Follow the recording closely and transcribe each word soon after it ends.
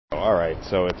all right,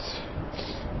 so it's,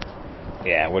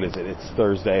 what is it? It's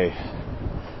Thursday,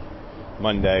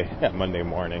 Monday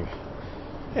morning.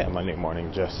 Monday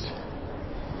morning, just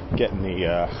getting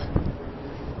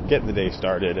the day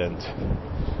started and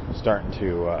starting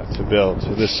to build.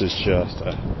 So this is just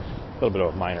a little bit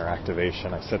of a minor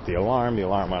activation. I set the alarm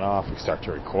went off, we start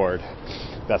to record.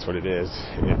 That's what it is.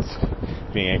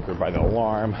 It's being anchored by the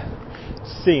alarm,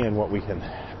 seeing what we can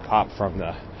pop from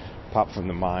the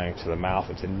mind to the mouth.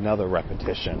 It's another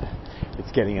repetition.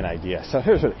 It's getting an idea. So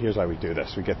here's why we do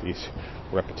this. We get these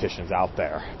repetitions out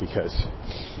there because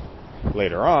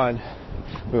later on,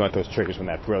 we want those triggers when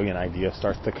that brilliant idea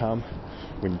starts to come.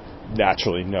 We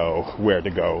naturally know where to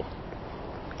go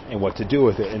and what to do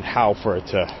with it and how for it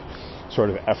to sort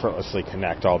of effortlessly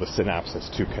connect all the synapses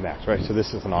to connect, right? So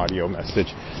this is an audio message.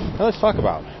 Now let's talk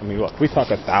about, look, we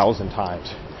talk 1,000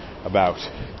 times about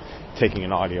taking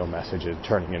an audio message and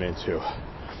turning it into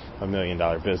 $1 million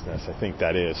business. I think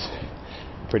that is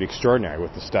pretty extraordinary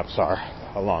what the steps are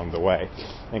along the way.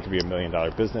 It could be $1 million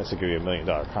business, it could be $1 million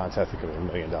concept, it could be $1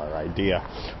 million idea,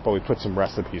 but we put some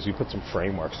recipes, we put some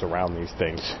frameworks around these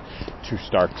things to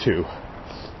start to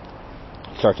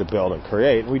build and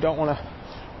create. And we don't want to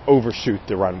overshoot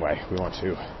the runway. We want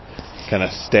to kind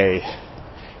of stay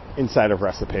inside of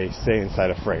recipes, stay inside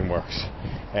of frameworks,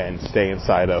 and stay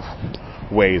inside of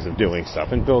ways of doing stuff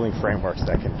and building frameworks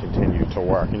that can continue to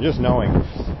work. And just knowing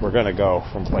we're going to go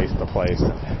from place to place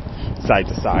and side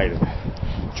to side and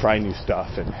try new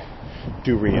stuff and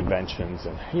do reinventions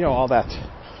and all that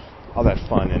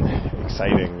fun and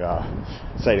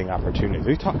exciting opportunities.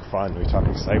 We talk fun, we talk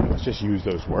excitement. Let's just use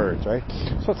those words, right?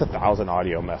 So it's 1,000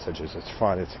 audio messages. It's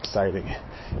fun, it's exciting,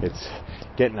 it's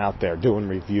getting out there, doing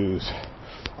reviews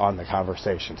on the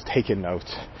conversations, taking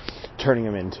notes, turning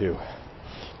them into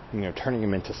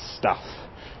stuff,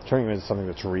 turning them into something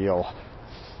that's real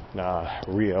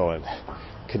and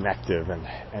connective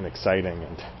and exciting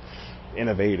and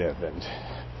innovative and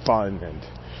fun and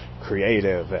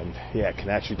creative and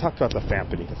connection. We talked about the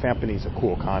Fampany. The Fampany is a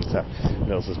cool concept.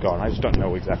 Mills is going. I just don't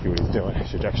know exactly what he's doing. I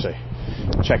should actually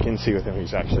check in, see with him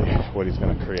what he's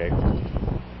going to create.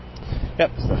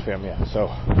 Yep, it's the Fampany. So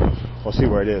we'll see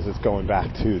where it is. It's going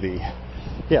back to the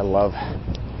love,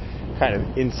 kind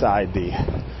of inside the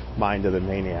mind of the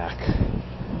maniac.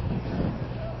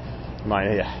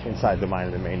 Inside the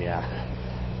mind of the maniac,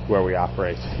 where we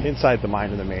operate. Inside the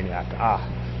mind of the maniac.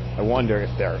 I wonder if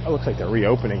it looks like they're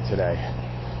reopening today.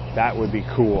 That would be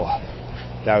cool.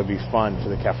 That would be fun for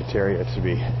the cafeteria to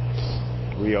be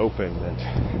reopened and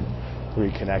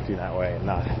reconnecting that way and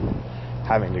not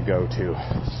having to go to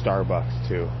Starbucks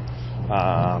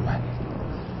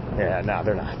no,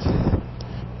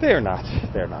 they're not.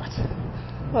 They're not.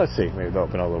 Let's see, maybe they'll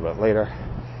open a little bit later.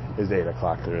 It's 8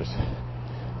 o'clock. There's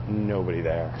nobody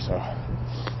there, so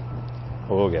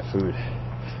we'll get food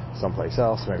someplace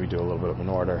else, maybe do a little bit of an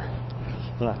order.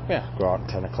 Go out at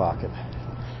 10 o'clock and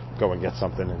go and get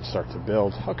something and start to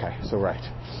build. Okay, so right.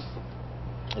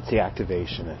 It's the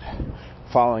activation and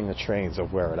following the trains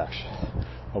of where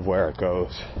it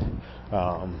goes.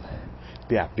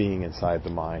 Being inside the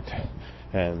mind.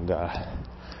 And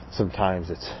sometimes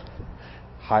it's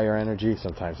higher energy,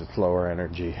 sometimes it's lower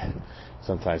energy,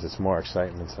 sometimes it's more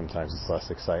excitement, sometimes it's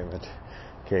less excitement.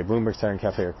 Okay, Bloomberg Siren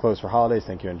Cafe are closed for holidays.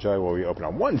 Thank you. Enjoy. Will we open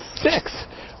on 1/6?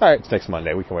 All right, it's next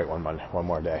Monday. We can wait one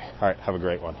more day. All right, have a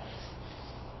great one.